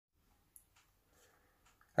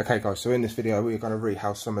Okay guys, so in this video we're going to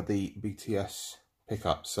rehouse some of the BTS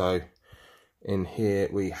pickups. So in here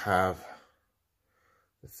we have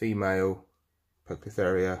the female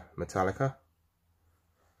Poecilotheria Metallica.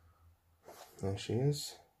 There she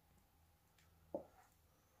is.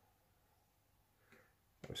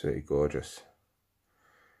 Absolutely gorgeous.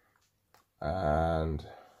 And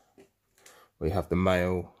we have the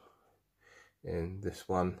male in this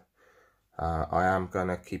one. I am going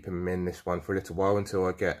to keep him in this one for a little while until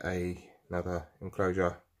I get another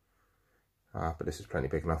enclosure, but this is plenty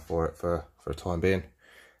big enough for it for the time being.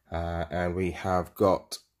 And we have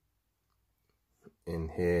got in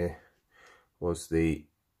here was the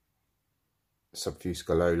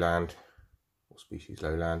Subfusca Lowland, or species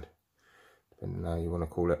Lowland, depending on how you want to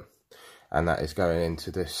call it, and that is going into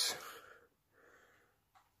this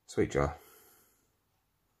sweet jar,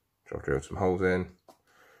 which I've drilled some holes in,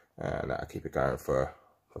 and that'll keep it going for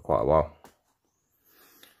quite a while.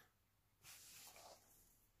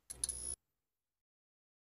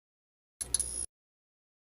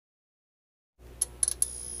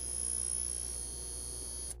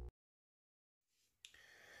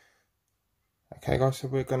 Okay guys, so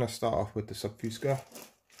we're going to start off with the Subfusca.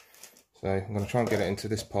 So I'm going to try and get it into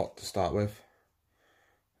this pot to start with,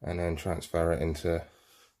 and then transfer it into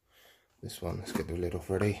this one. Let's get the lid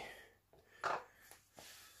off ready.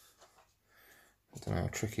 I don't know how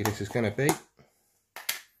tricky this is going to be,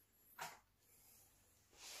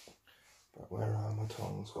 but where are my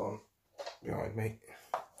tongs gone? Behind me.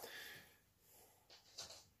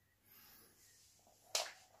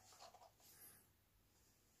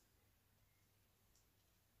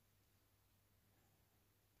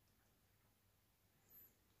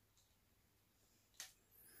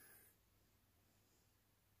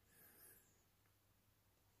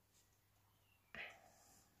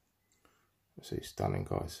 Absolutely stunning,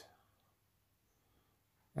 guys.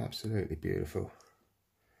 Absolutely beautiful.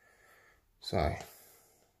 So I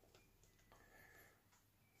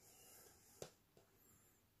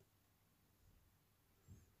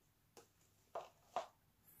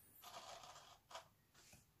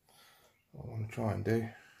want to try and do,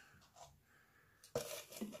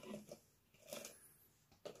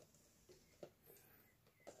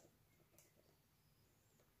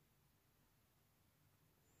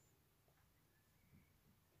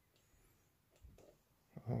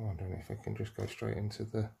 I'm wondering if I can just go straight into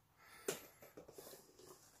the,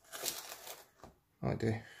 I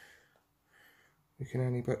do. We can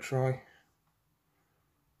only but try.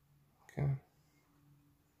 Okay.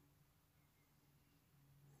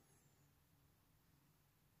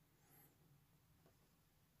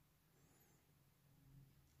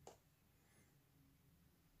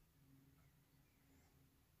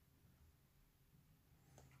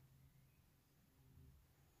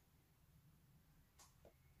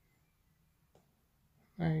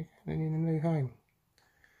 Hey, I need a new home.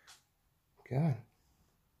 Go on.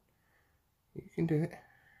 You can do it.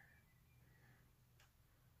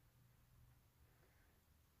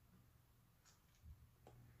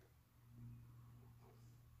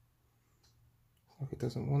 Like it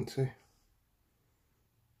doesn't want to.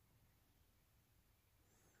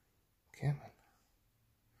 Come on.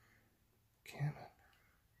 Come on.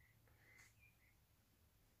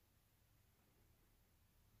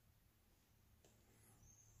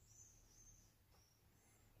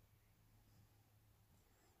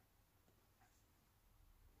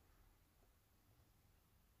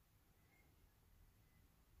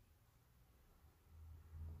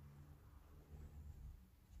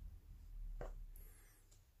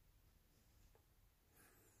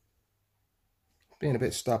 Being a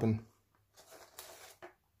bit stubborn.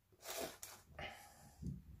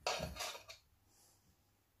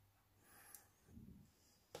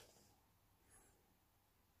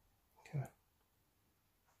 Okay.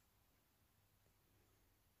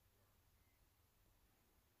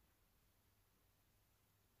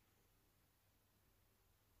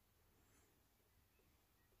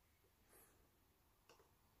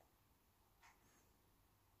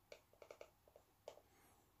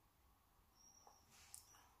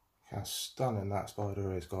 How stunning that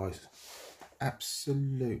spider is, guys.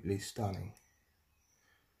 Absolutely stunning.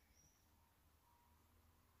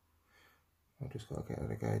 I've just got to get her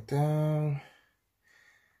to go down.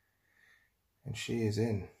 And she is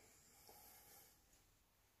in.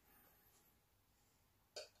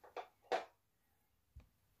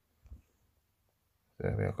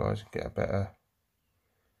 There we are, guys. Get a better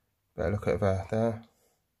look at her there.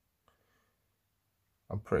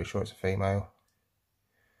 I'm pretty sure it's a female,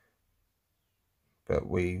 but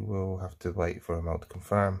we will have to wait for a male to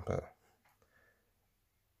confirm. But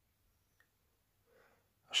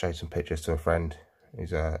I'll showed some pictures to a friend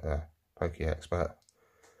who's a Poke expert,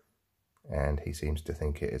 and he seems to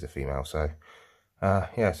think it is a female. So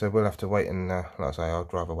yeah, so we'll have to wait, and like I say,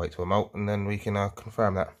 I'd rather wait till a molt and then we can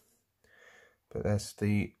confirm that. But there's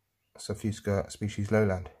the Subfusca species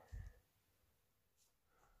Lowland.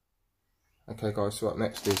 Okay guys, so up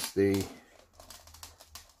next is the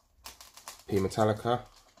Metallica.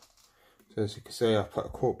 So as you can see, I've put a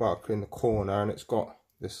cork bark in the corner, and it's got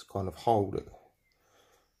this kind of hole that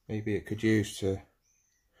maybe it could use to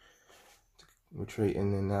retreat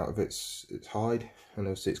in and out of its hide. And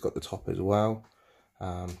obviously it's got the top as well,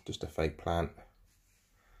 just a fake plant.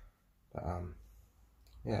 But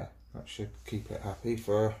yeah, that should keep it happy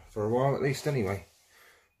for a while at least anyway.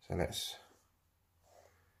 So let's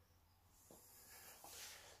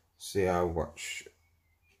see how much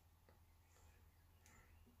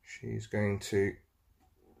she's going to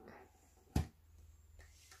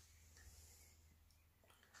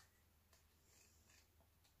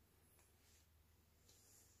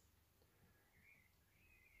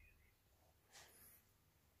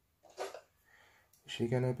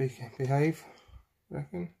behave, I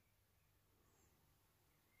reckon?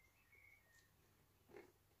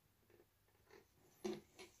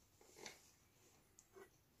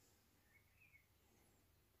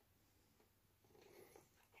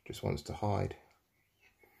 Just wants to hide.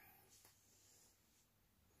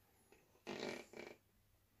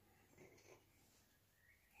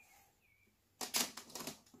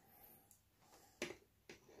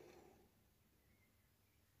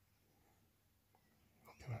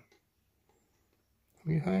 Come on.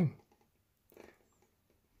 Are you home?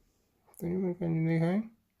 Do you move when you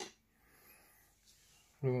home?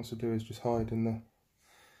 What he wants to do is just hide in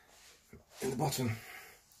the bottom.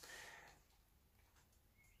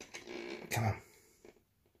 Come on.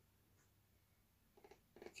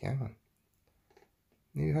 Come on.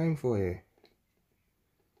 New home for you.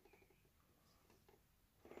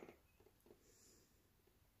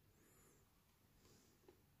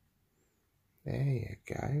 There you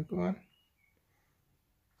go. Go on.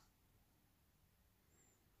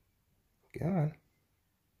 Go on.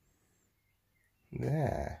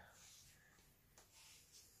 There.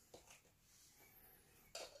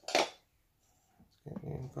 Let's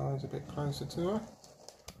get you guys a bit closer to her.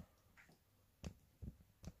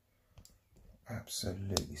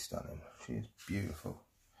 Absolutely stunning. She is beautiful.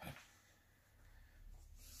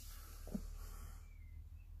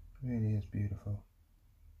 Really is beautiful.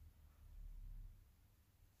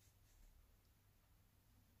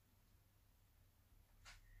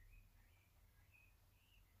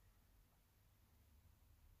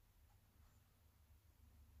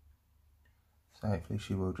 So hopefully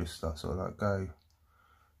she will just sort of like go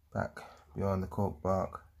back behind the cork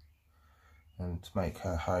bark and make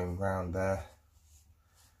her home round there.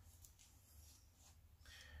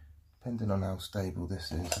 Depending on how stable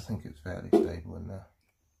this is, I think it's fairly stable in there.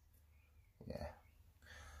 Yeah.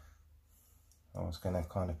 I was going to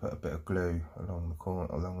kind of put a bit of glue along the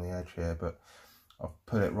corner, along the edge here, but I've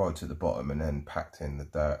put it right to the bottom and then packed in the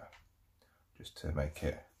dirt just to make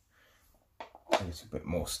it a little bit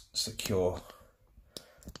more secure.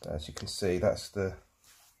 But as you can see, that's the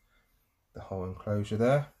whole enclosure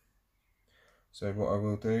there. So what I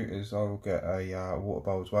will do is I will get a water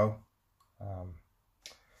bowl as well,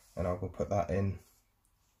 and I will put that in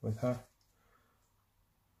with her.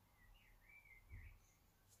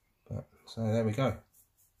 But so there we go.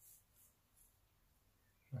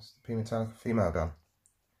 That's the Metallica female done.